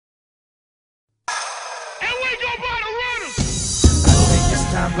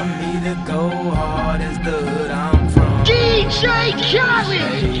time for me to go hard as the hood I'm from. DJ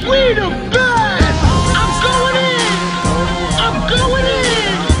Khaled, we the best! I'm going in! I'm going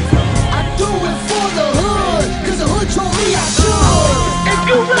in! I do it for the hood, cause the hood told me I should. If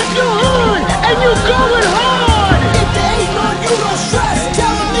you rep your hood and you going hard, If there ain't none, you don't stress.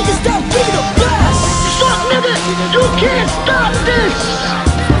 Tell them niggas that we the best. fuck nigga, you can't stop this!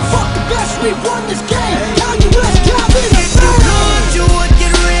 Fuck the best, we won this game. Now you let's drop it. If you could, you would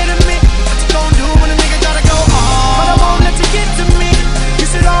get rid of me. What you gon' do when a nigga gotta go hard? But I won't let you get to me. You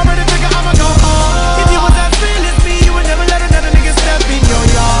should already figure I'ma go hard. If you was as real as me, you would never let another nigga step in your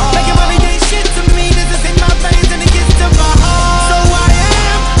yard. Making money ain't shit to me. This is in my veins and it gets to my heart. So I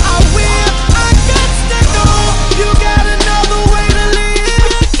am, I will, I got to know. You got another way to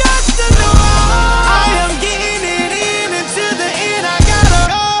live. Got to know. I am getting it in until the end. I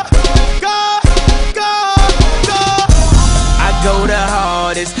gotta go. I go the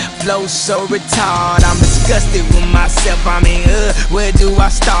hardest, flow so retarded. I'm disgusted with myself. I mean, where do I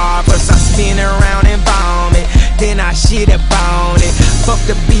start? First I spin around and vomit, then I shit up on it. Fuck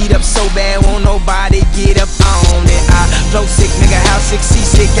the beat up so bad, won't nobody get up on it. I flow sick, nigga, how sick,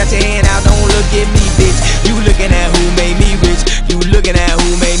 seasick. Got your hand out, don't look at me, bitch. You looking at who made me rich. You looking at who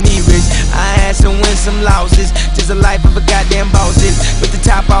made me rich. I had some wins, some losses. Just a life of a goddamn bosses. With the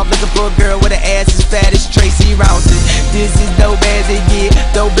top off, looking for a girl with her ass as fat as Tracy Rouse's. This is dope as it get.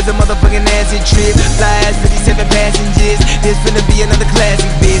 Dope as a motherfucking acid trip. Fly as 57 passengers. This finna be another classic,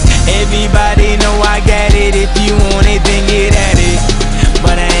 bitch. Everybody know I got it. If you want it, then get at it.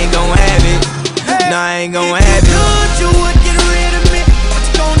 But I ain't gon' have it. No, I ain't gon' have it. Could you would get rid of me? What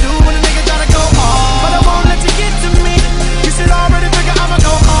you gon' do when a nigga gotta go hard? But I won't let you get to me. You should already figure I'ma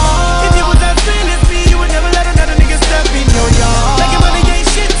go hard. If you was as real as me, you would never let another nigga step in your yard. Making money ain't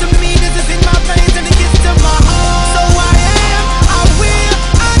shit to me. This is in my veins and it gets to my heart. So I am, I will,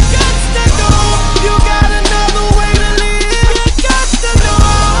 I got to know. You got another way to live. You got to know.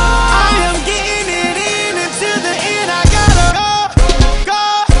 I am getting it in until the end. I gotta go.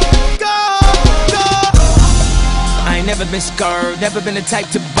 I ain't never been scared, never been the type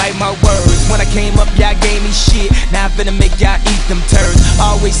to bite my words. When I came up, y'all gave me shit. Now I'm finna make y'all eat them turds.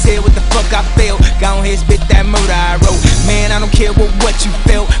 Always said what the fuck I felt. Go ahead, spit that murder I wrote. Man, I don't care what you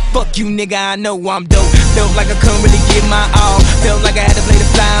felt. Fuck you, nigga, I know I'm dope. Felt like I couldn't really give my all. Felt like I had to play the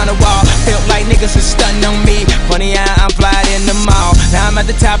fly on the wall. Felt like niggas was stunting on me. Funny how I'm flying in the mall. Now I'm at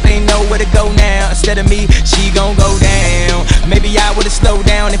the top, ain't nowhere to go now. Instead of me, she gon' go down. Maybe I would've slowed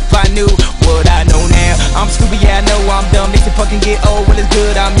down if I knew what I know now. I'm stupid, yeah, I know I'm dumb. Makes it fucking get old when it's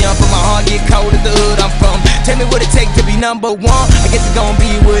good. I'm young, but my heart get cold at the hood I'm from. Tell me what it take to be number one. I guess it's gon' be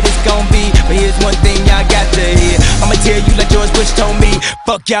what it's gon' be. But here's one thing y'all got to hear. I'ma tell you like George Bush told me.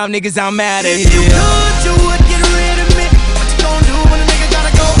 Fuck y'all niggas, I'm outta here. If you could, you would get rid of